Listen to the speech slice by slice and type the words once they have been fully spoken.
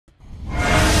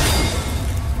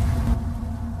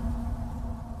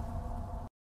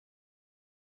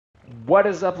What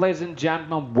is up, ladies and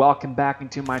gentlemen? Welcome back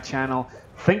into my channel.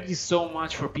 Thank you so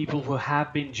much for people who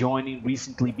have been joining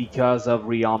recently because of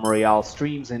Royale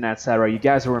streams and etc. You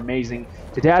guys are amazing.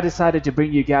 Today I decided to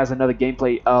bring you guys another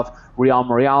gameplay of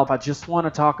Royale, but I just want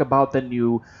to talk about the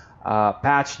new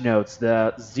patch notes,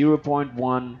 the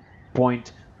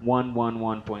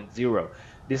 0.1.111.0.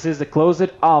 This is the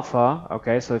closed alpha,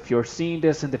 okay? So if you're seeing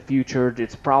this in the future,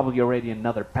 it's probably already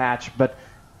another patch, but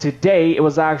today it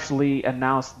was actually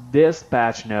announced this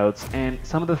patch notes, and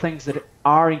some of the things that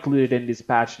are included in these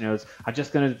patch notes, I'm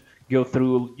just going to go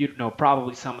through,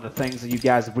 probably some of the things that you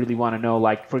guys really want to know.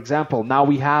 Like, for example, now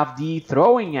we have the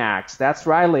throwing axe. That's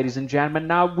right, ladies and gentlemen.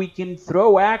 Now we can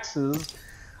throw axes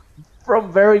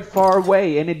from very far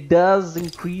away, and it does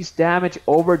increase damage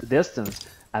over distance.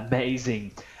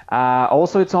 Amazing.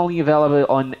 Also, it's only available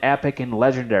on Epic and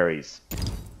Legendaries.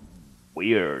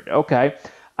 Weird. Okay.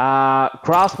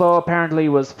 Crossbow apparently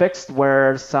was fixed,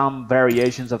 where some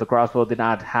variations of the crossbow did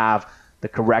not have the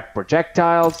correct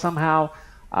projectiles somehow.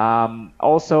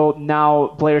 Also, now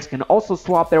players can also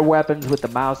swap their weapons with the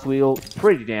mouse wheel.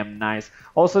 Pretty damn nice.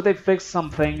 Also, they fixed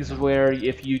some things where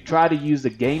if you try to use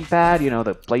the gamepad,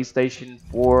 the PlayStation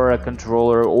 4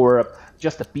 controller or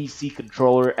just a PC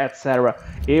controller, etc.,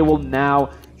 it will now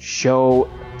show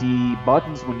the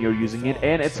buttons when you're using it,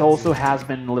 and it also has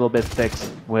been a little bit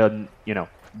fixed when,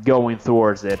 going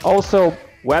towards it. Also,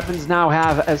 weapons now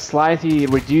have a slightly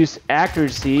reduced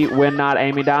accuracy when not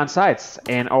aiming down sights,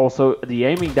 and also the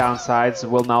aiming down sights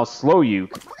will now slow your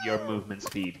movement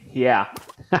speed. Yeah,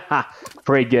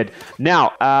 pretty good.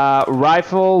 Now,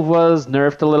 rifle was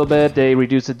nerfed a little bit. They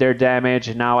reduced their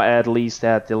damage. Now, at least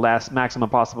at the last maximum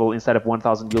possible, instead of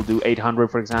 1,000, you'll do 800,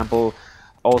 for example.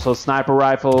 Also, sniper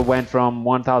rifle went from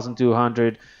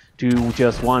 1,200 to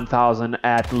just 1,000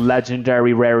 at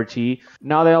legendary rarity.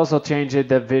 Now they also changed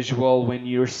the visual. When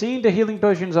you're seeing the healing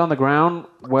potions on the ground,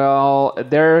 well,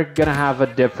 they're gonna have a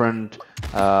different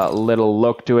little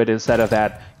look to it instead of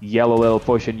that yellow little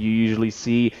potion you usually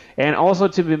see. And also,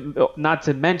 not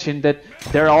to mention that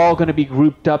they're all gonna be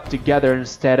grouped up together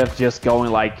instead of just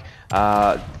going like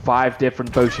 5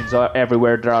 different potions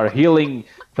everywhere. There are healing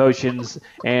potions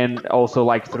and also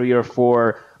like 3 or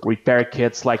 4 repair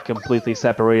kits, like completely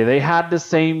separated. They had the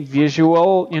same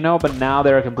visual, but now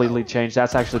they're completely changed.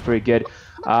 That's actually pretty good.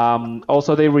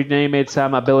 Also, they renamed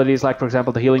some abilities, like for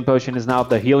example, the healing potion is now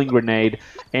the healing grenade,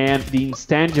 and the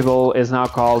intangible is now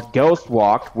called Ghost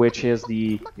Walk, which is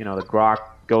the the Grok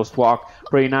Ghost Walk.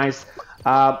 Pretty nice.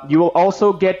 You will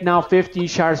also get now 50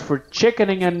 shards for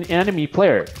chickening an enemy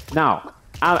player. Now,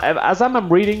 as I'm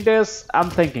reading this, I'm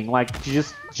thinking like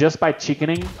just by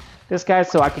chickening this guy,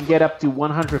 so I can get up to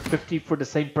 150 for the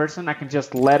same person. I can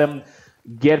just let him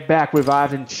get back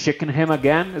revived and chicken him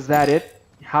again. Is that it?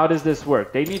 How does this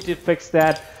work? They need to fix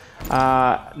that.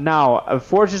 Now,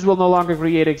 forges will no longer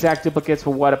create exact duplicates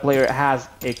for what a player has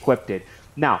equipped.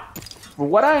 Now, for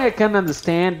what I can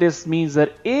understand, this means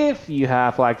that if you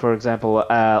have, like, for example,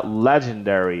 a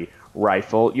legendary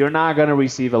rifle, you're not going to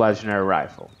receive a legendary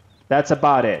rifle. That's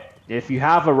about it. If you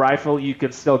have a rifle, you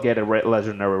can still get a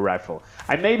legendary rifle.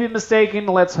 I may be mistaken.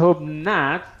 Let's hope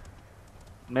not.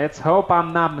 Let's hope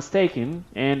I'm not mistaken.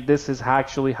 And this is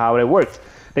actually how it works.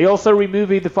 They also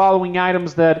removed the following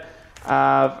items that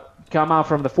come out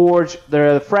from the forge.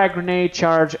 The frag grenade,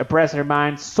 charge, oppressor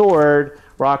mine, sword,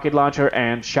 rocket launcher,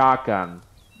 and shotgun.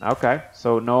 Okay,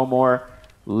 so no more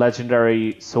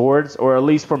legendary swords, or at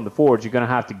least from the forge. You're gonna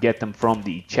have to get them from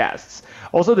the chests.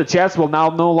 Also, the chests will now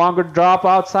no longer drop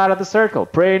outside of the circle.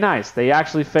 Pretty nice. They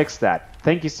actually fixed that.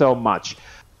 Thank you so much.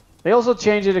 They also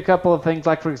changed a couple of things,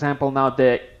 like for example, now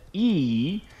the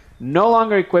E no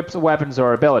longer equips weapons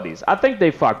or abilities. I think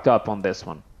they fucked up on this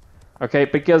one. Okay,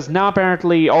 because now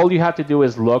apparently all you have to do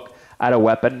is look at a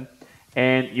weapon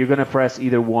and you're gonna press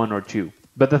either 1 or 2.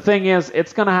 But the thing is,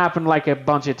 it's gonna happen like a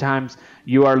bunch of times.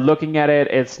 You are looking at it,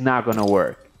 it's not gonna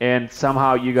work, and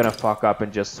somehow you're gonna fuck up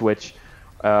and just switch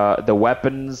the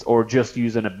weapons or just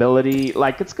use an ability.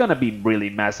 Like, it's gonna be really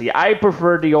messy. I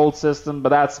prefer the old system, but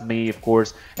that's me, of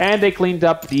course. And they cleaned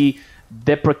up the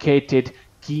deprecated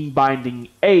key binding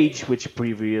age, which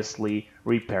previously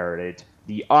repaired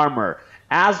the armor.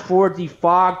 As for the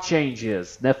fog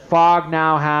changes, the fog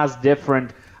now has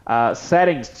different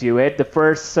settings to it. The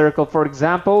first circle, for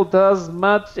example,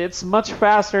 it's much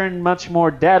faster and much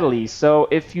more deadly. So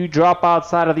if you drop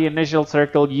outside of the initial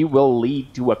circle, you will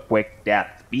lead to a quick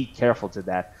death. Be careful to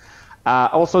that.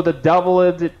 Also, they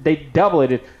doubled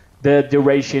the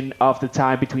duration of the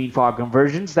time between fog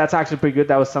conversions. That's actually pretty good.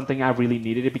 That was something I really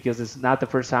needed, because it's not the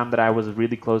first time that I was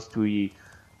really close to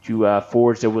a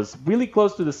forge that was really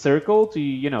close to the circle.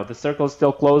 The circle is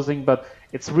still closing, but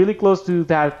it's really close to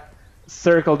that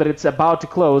circle that it's about to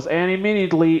close, and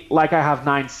immediately, like, I have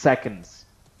 9 seconds.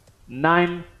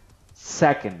 9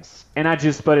 seconds. And I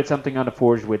just put it something on the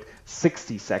forge with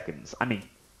 60 seconds. I mean,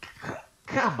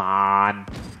 come on.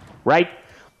 Right?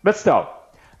 But still,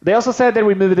 they also said they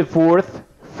removed the 4th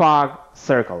fog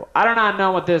circle. I do not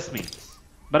know what this means,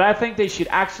 but I think they should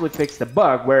actually fix the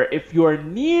bug where if you're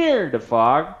near the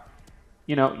fog,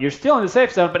 you know, you're still in the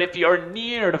safe zone, but if you're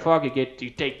near the fog, you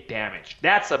take damage.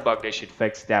 That's a bug they should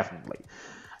fix, definitely.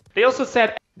 They also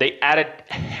said they added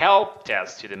help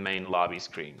text to the main lobby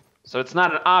screen. So it's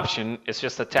not an option, it's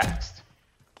just a text.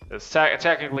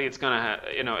 Technically, it's gonna,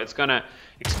 it's gonna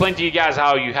explain to you guys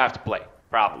how you have to play,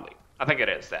 probably. I think it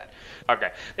is that.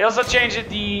 Okay. They also changed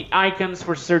the icons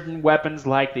for certain weapons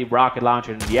like the rocket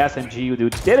launcher and the SMG,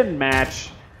 which didn't match,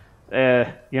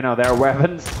 their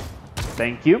weapons.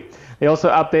 Thank you. They also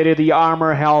updated the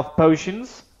armor, health,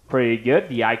 potions. Pretty good.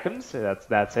 The icons.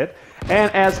 That's it.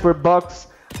 And as for bugs,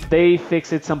 they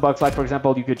fixed some bugs. Like for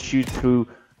example, you could shoot through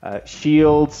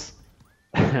shields.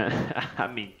 I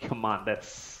mean, come on.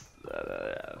 That's.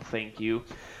 Thank you.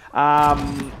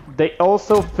 They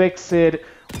also fixed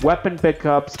weapon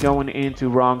pickups going into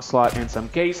wrong slot in some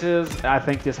cases. I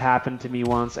think this happened to me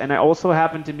once, and it also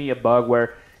happened to me a bug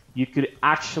where you could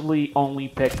actually only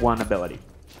pick one ability,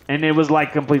 and it was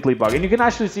like completely bugged. And you can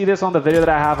actually see this on the video that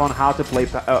I have on how to play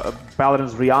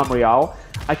Paladin's Royale.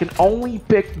 I can only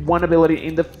pick one ability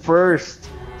in the first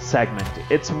segment.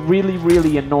 It's really,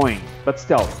 really annoying, but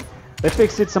still. They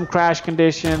fixed some crash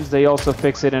conditions. They also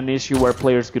fixed an issue where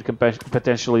players could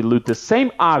potentially loot the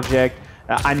same object.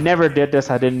 I never did this.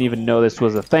 I didn't even know this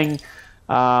was a thing.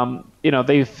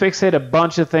 They fixed a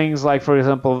bunch of things, like, for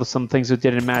example, some things that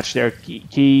didn't match their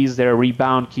keys, their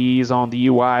rebound keys on the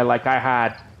UI. Like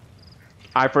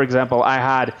for example, I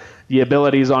had the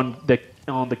abilities on the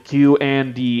Q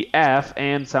and the F,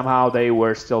 and somehow they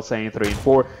were still saying 3 and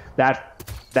 4.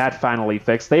 That finally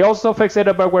fixed. They also fixed it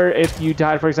about where if you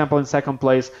died, for example, in 2nd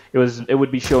place, it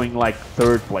would be showing like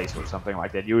 3rd place or something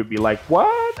like that. You would be like,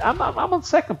 what? I'm on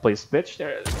 2nd place, bitch.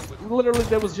 Literally,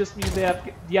 there was just me,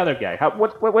 the other guy.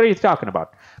 What are you talking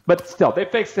about? But still, they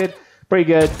fixed it. Pretty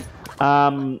good.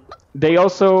 They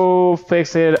also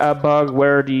fixed a bug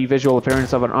where the visual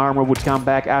appearance of an armor would come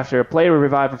back after a player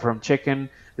revived from chicken,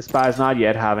 despite not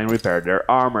yet having repaired their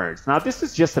armors. Now, this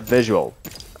is just a visual.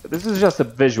 This is just a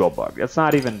visual bug. It's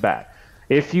not even bad.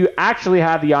 If you actually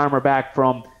have the armor back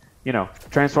from,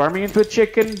 transforming into a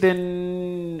chicken,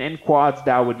 then in quads,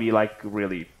 that would be like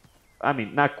really, I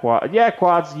mean, not quad. Yeah,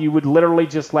 quads, you would literally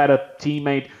just let a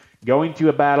teammate go into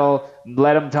a battle,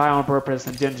 let him die on purpose,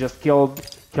 and then just kill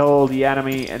the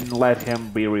enemy and let him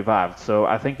be revived. So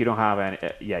I think you don't have any,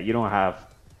 you don't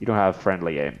have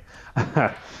friendly aim.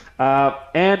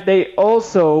 And they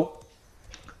also,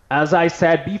 as I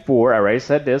said before, I already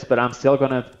said this, but I'm still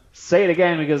going to say it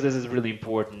again because this is really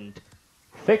important.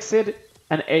 Fixed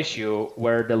an issue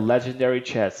where the legendary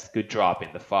chests could drop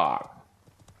in the fog.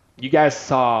 You guys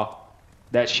saw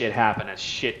that shit happen a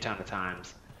shit ton of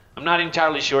times. I'm not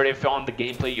entirely sure if on the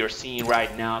gameplay you're seeing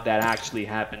right now that actually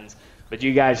happens, but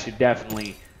you guys should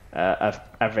definitely have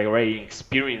already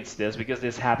experienced this because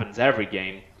this happens every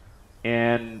game.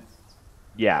 And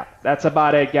yeah, that's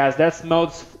about it, guys. That's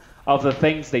most of the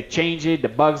things they changed it, the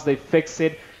bugs they fixed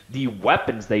it, the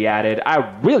weapons they added.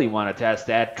 I really want to test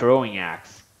that throwing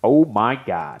axe. Oh my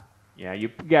god. Yeah, you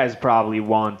guys probably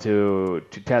want to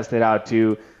test it out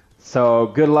too. So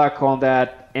good luck on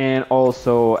that. And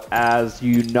also, as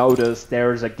you notice,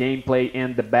 there's a gameplay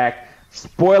in the back.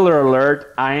 Spoiler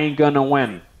alert, I ain't gonna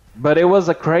win. But it was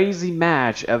a crazy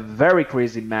match, a very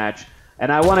crazy match.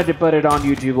 And I wanted to put it on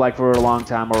YouTube like for a long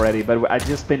time already, but I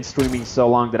just been streaming so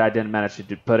long that I didn't manage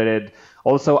to put it in.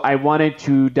 Also, I wanted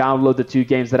to download the 2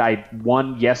 games that I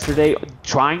won yesterday,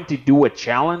 trying to do a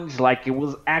challenge. Like, it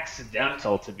was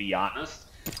accidental, to be honest.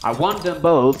 I won them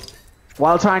both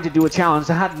while trying to do a challenge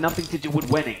that had nothing to do with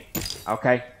winning.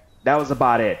 Okay? That was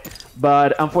about it.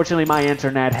 But unfortunately, my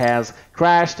internet has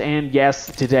crashed, and yes,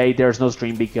 today there's no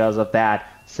stream because of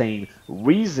that same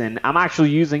reason. I'm actually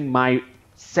using my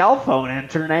cell phone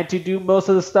internet to do most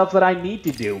of the stuff that I need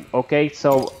to do, okay?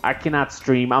 So I cannot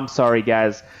stream. I'm sorry,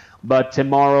 guys. But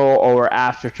tomorrow or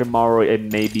after tomorrow, it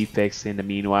may be fixed in the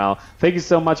meanwhile. Thank you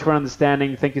so much for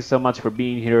understanding. Thank you so much for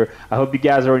being here. I hope you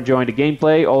guys are enjoying the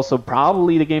gameplay. Also,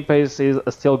 probably the gameplay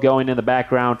is still going in the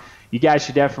background. You guys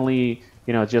should definitely,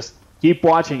 just keep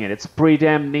watching it. It's pretty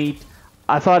damn neat.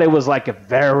 I thought it was like a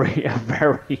very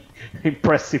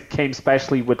impressive game,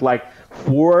 especially with like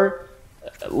 4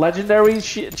 legendary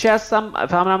chests, if I'm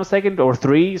not mistaken, or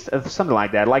 3, something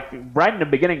like that. Like right in the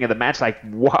beginning of the match, like,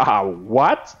 wow,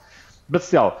 what? But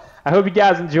still, I hope you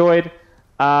guys enjoyed.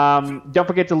 Don't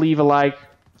forget to leave a like.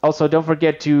 Also, don't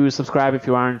forget to subscribe if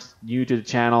you aren't new to the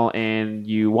channel and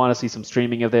you want to see some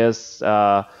streaming of this.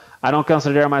 I don't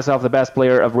consider myself the best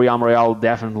player of Royale,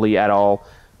 definitely at all,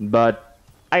 but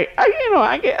I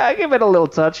give it a little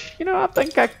touch. I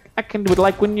think I can do it.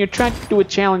 Like when you're trying to do a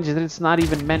challenge that it's not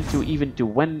even meant to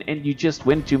win, and you just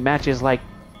win 2 matches like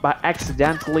by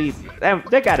accidentally.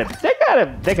 They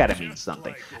gotta mean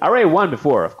something. I already won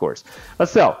before, of course, but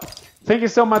still. Thank you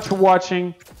so much for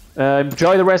watching.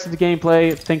 Enjoy the rest of the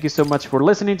gameplay. Thank you so much for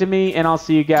listening to me, and I'll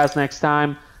see you guys next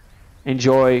time.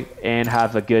 Enjoy and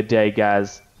have a good day,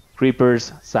 guys.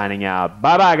 Kreepers signing out.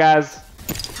 Bye-bye, guys.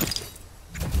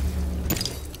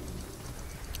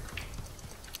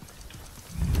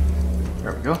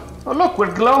 There we go. Oh, look,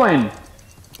 we're glowing.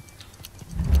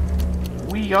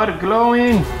 We are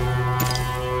glowing.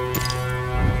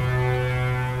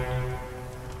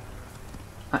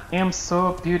 I am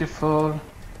so beautiful.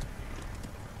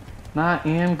 I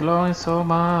am glowing so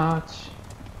much.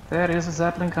 There is a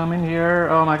Zeppelin coming here.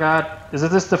 Oh my god. Is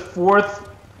this the 4th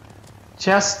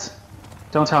chest?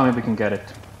 Don't tell me we can get it.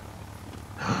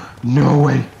 No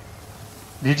way.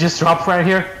 Did you just drop right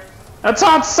here? It's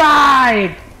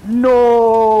outside!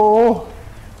 No!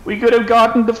 We could have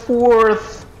gotten the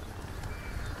 4th.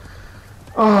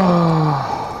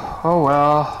 Oh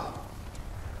well.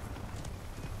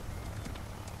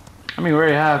 I mean, we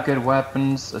already have good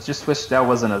weapons. I just wish that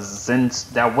wasn't a Zen.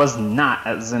 That was not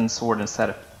a Zen sword instead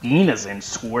of being a Zen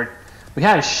sword. We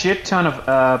had a shit ton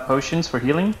of potions for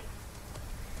healing.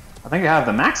 I think I have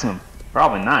the maximum.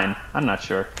 Probably 9. I'm not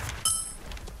sure.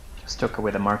 Just took away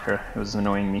the marker. It was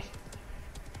annoying me.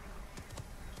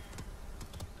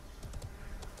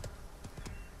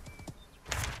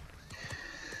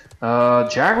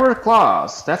 Jaguar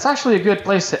Claws. That's actually a good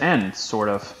place to end, sort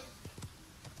of.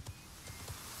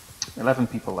 11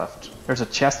 people left. There's a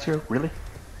chest here, really?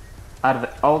 Out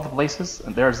of all the places,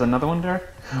 and there's another one there.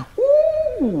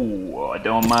 Ooh, I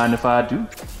don't mind if I do.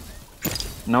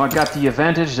 Now I got the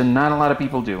advantage that not a lot of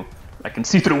people do. I can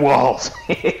see through walls.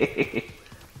 Can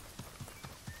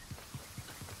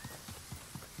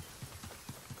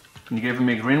you give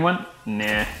me a green one?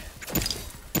 Nah.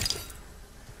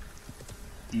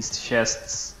 These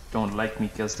chests don't like me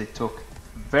because they took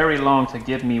very long to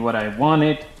give me what I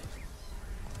wanted.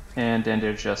 And then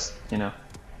they're just,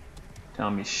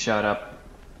 telling me shut up.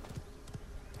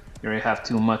 You already have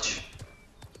too much.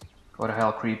 Go to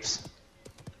hell, creeps.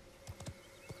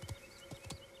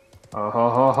 Oh ho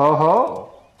ho ho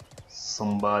ho!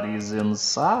 Somebody's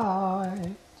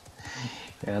inside.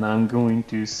 And I'm going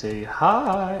to say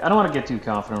hi. I don't want to get too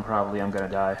confident, probably I'm gonna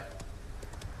die.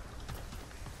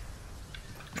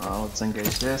 Oh, let's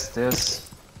engage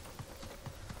this.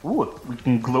 Ooh, we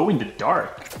can glow in the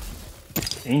dark.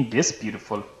 Ain't this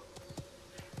beautiful?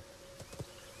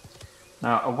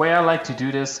 Now, a way I like to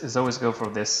do this is always go for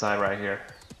this side right here.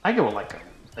 I go like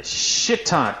a shit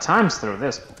ton of times through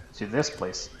this to this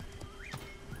place.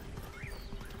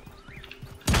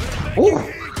 Ooh!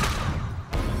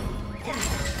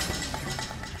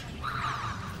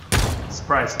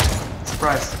 Surprise!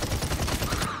 Surprise!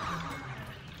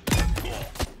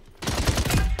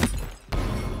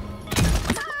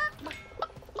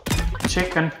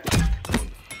 Chicken.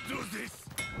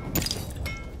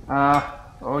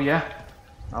 Oh yeah.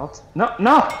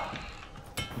 No!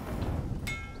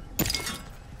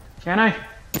 Can I?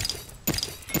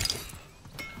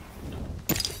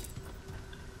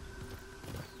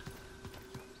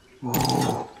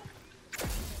 Ooh.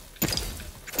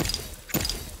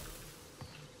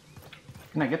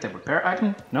 Can I get the repair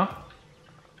item? No?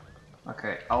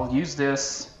 Okay, I'll use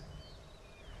this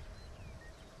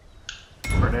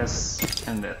for this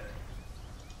and that.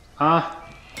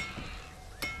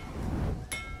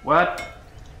 What?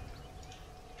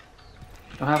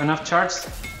 Don't have enough charts?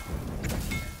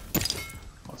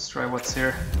 Let's try what's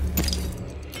here.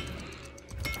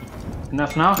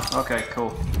 Enough now? Okay,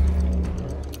 cool.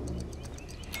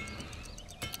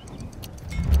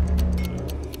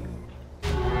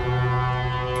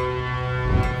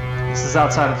 This is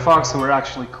outside of fog, so we're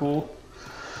actually cool.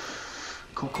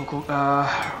 Cool.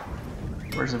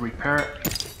 Where's the repair?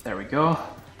 There we go.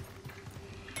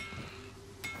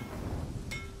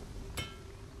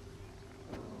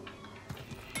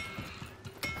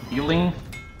 Healing,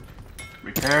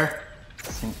 repair,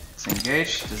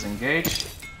 disengage, disengage.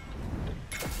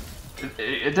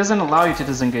 It doesn't allow you to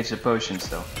disengage the potions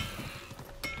though.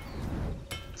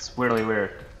 It's really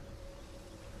weird.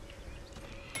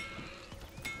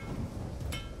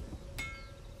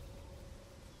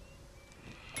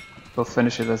 We'll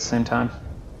finish it at the same time.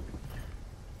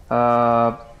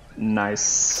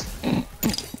 Nice.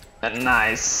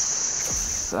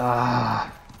 Nice.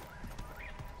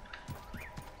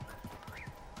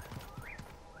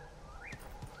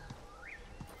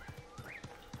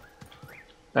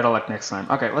 Better luck next time.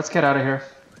 Okay, let's get out of here.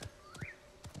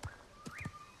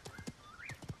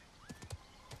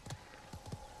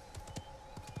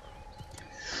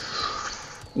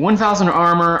 $1,000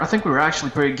 armor. I think we were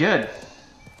actually pretty good.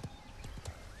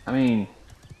 I mean,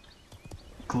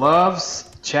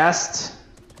 gloves, chest,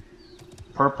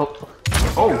 purple.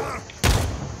 Oh,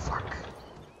 fuck.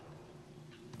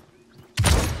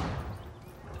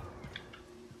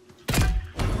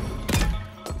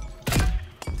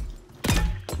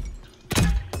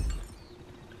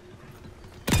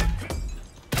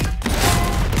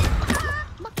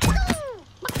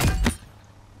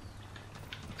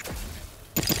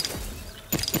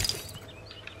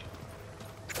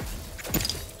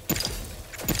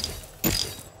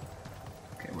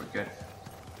 Good.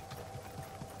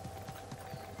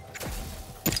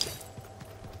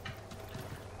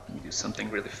 Let me do something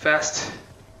really fast.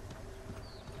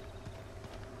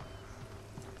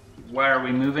 Where are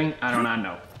we moving? I do not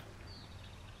know.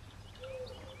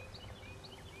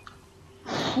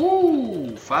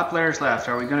 Whew, 5 players left.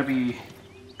 Are we gonna be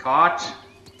caught?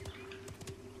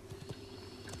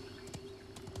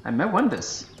 I might win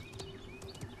this.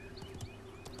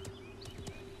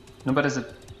 No, but is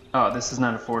it? Oh, this is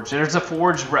not a forge. There's a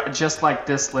forge just like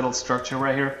this little structure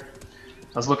right here.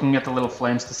 I was looking at the little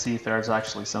flames to see if there's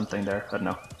actually something there, but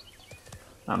no.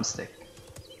 My mistake.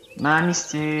 My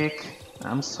mistake.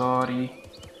 I'm sorry.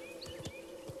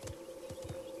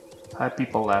 5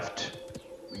 people left.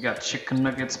 We got chicken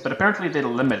nuggets, but apparently they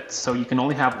limit, so you can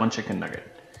only have 1 chicken nugget.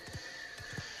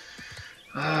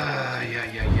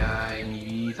 Ay,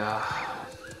 mi vida.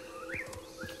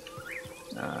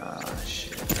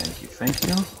 Shit, thank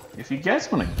you. If you guys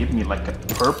want to give me like a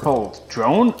purple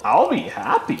drone, I'll be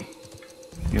happy.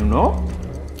 You know?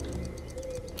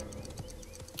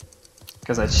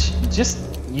 Because I just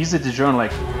used the drone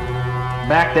like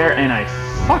back there and I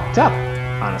fucked up,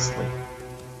 honestly.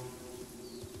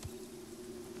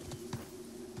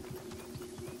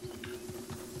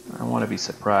 I want to be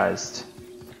surprised.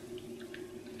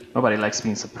 Nobody likes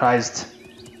being surprised.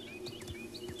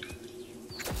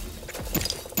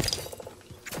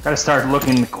 Gotta start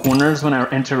looking in the corners when I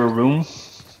enter a room.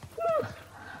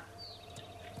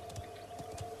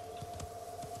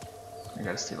 I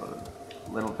gotta steal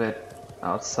a little bit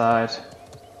outside. I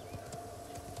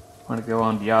want to go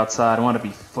on the outside. I want to be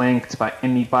flanked by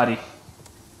anybody.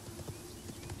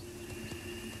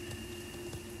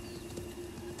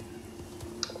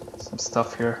 Some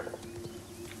stuff here.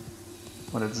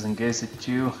 What does engage it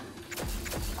to?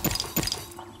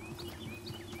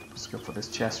 Go for this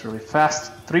chest really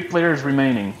fast. 3 players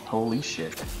remaining. Holy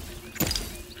shit.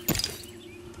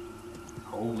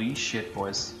 Holy shit,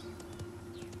 boys.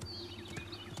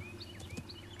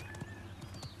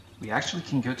 We actually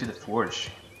can go to the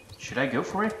forge. Should I go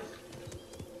for it?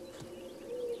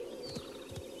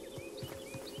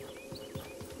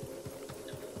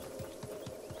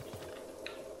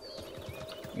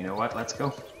 You know what? Let's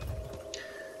go.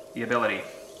 The ability.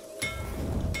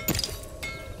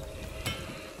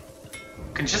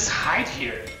 Can just hide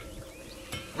here.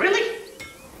 Really?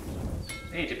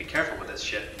 I need to be careful with this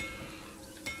shit.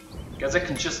 Because I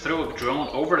can just throw a drone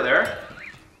over there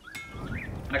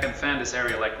and I can fan this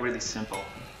area like really simple.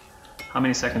 How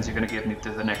many seconds are you gonna give me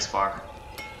to the next fog?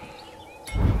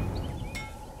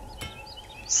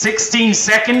 16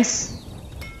 seconds?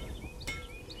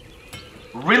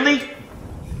 Really?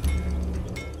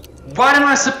 What am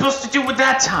I supposed to do with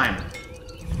that time?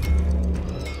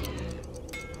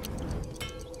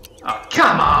 Oh,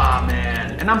 come on,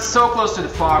 man. And I'm so close to the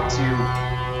fog, too.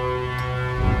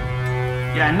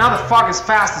 Yeah, and now the fog is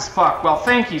fast as fuck. Well,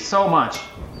 thank you so much.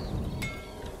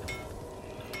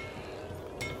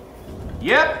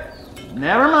 Yep.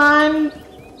 Never mind.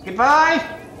 Goodbye.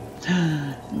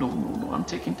 No, I'm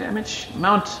taking damage.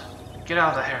 Mount. Get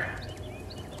out of here.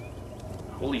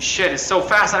 Holy shit, it's so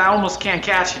fast that I almost can't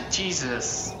catch it.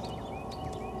 Jesus.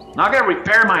 Now I gotta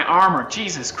repair my armor.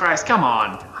 Jesus Christ, come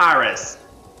on. Harris.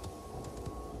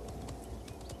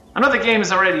 I know the game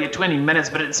is already at 20 minutes,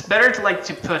 but it's better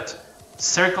to put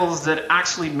circles that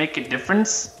actually make a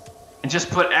difference and just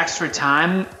put extra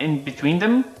time in between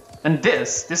them. And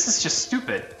this is just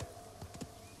stupid.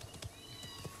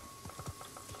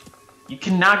 You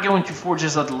cannot go into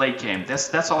forges at the late game.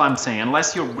 That's all I'm saying,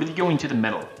 unless you're really going to the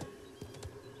middle.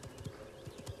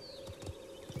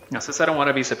 Now, since I don't want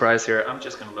to be surprised here, I'm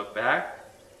just gonna look back.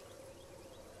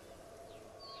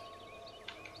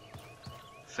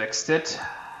 Fixed it.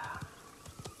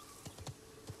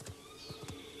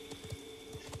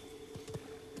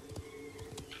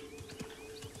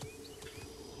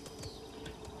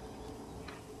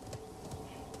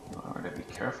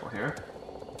 here.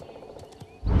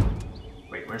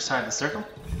 Wait, we're inside the circle?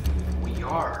 We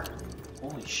are.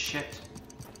 Holy shit.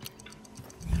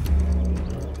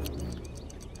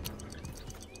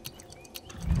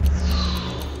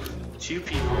 Two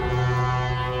people.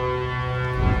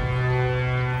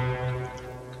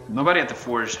 Nobody at the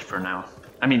forge for now.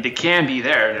 I mean, they can be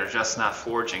there, they're just not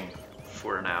forging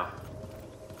for now.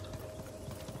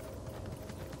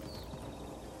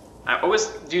 I always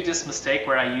do this mistake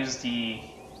where I use the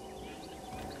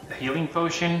healing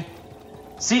potion.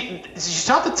 See, you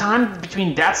saw the time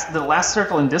between the last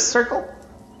circle and this circle?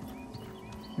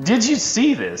 Did you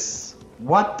see this?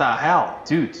 What the hell,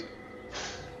 dude?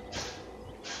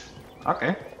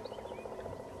 Okay.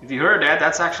 If you heard that,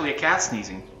 that's actually a cat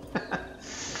sneezing.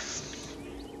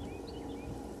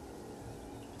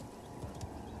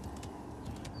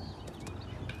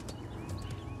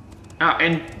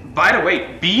 And by the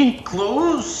way, being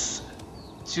close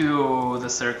to the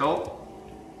circle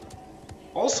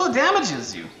also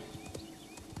damages you.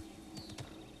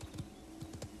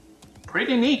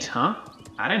 Pretty neat, huh?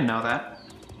 I didn't know that.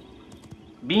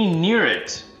 Being near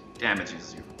it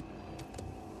damages you.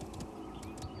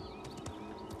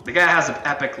 The guy has an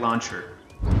epic launcher.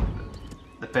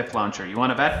 The pip launcher. You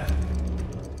want to bet?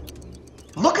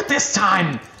 Look at this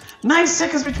time! 9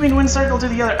 seconds between one circle to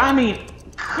the other. I mean,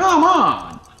 come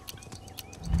on!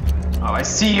 Oh, I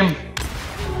see him.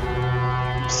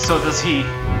 So does he.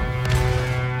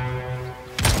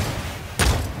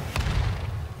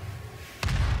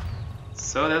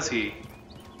 So does he.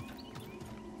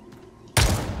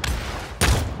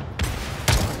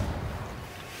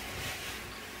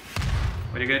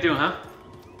 What are you gonna do, huh?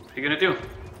 What are you gonna do?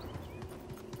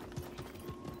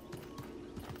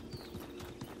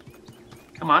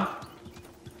 Come on.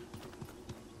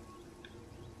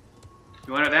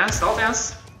 You wanna dance? I'll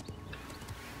dance.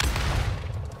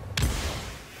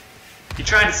 You're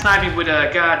trying to snipe me with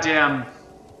a goddamn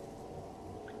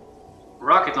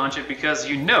rocket launcher because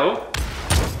you know.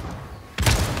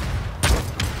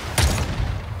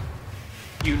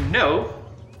 You know.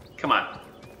 Come on.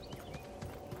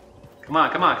 Come on,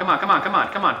 come on, come on, come on, come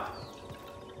on, come on.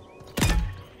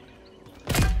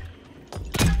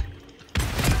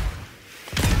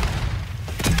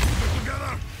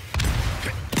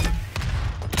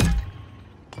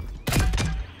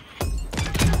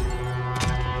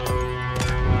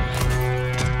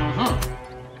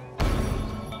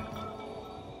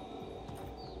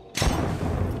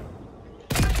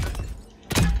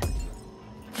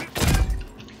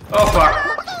 Oh fuck.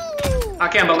 I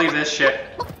can't believe this shit.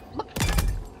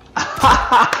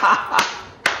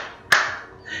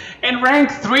 In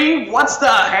rank 3? What's the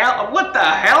hell? What the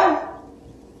hell?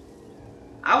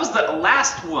 I was the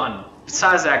last one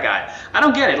besides that guy. I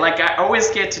don't get it. Like, I always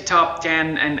get to top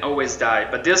 10 and always die.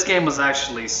 But this game was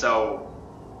actually so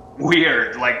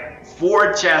weird. Like,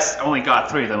 4 chests, only got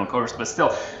 3 of them, of course, but still.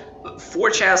 4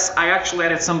 chests, I actually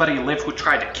let somebody live who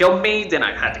tried to kill me, then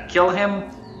I had to kill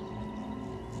him.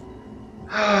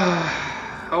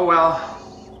 Oh well.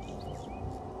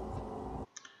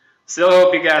 Still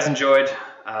hope you guys enjoyed.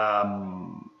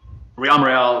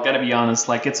 Royale, gotta be honest,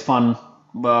 like, it's fun,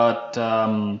 but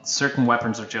certain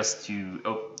weapons are just too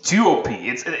OP.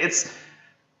 It's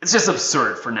just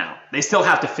absurd for now. They still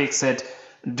have to fix it.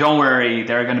 Don't worry,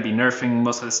 they're gonna be nerfing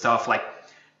most of the stuff. Like,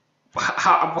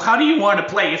 how do you want to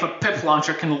play if a pip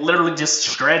launcher can literally just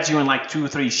shred you in like 2 or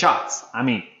 3 shots? I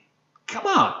mean, come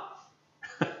on.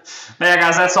 But yeah,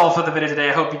 guys, that's all for the video today.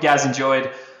 I hope you guys enjoyed.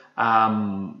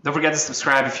 Don't forget to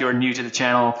subscribe if you're new to the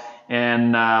channel,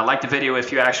 and like the video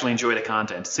if you actually enjoy the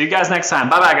content. See you guys next time.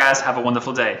 Bye bye, guys. Have a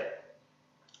wonderful day.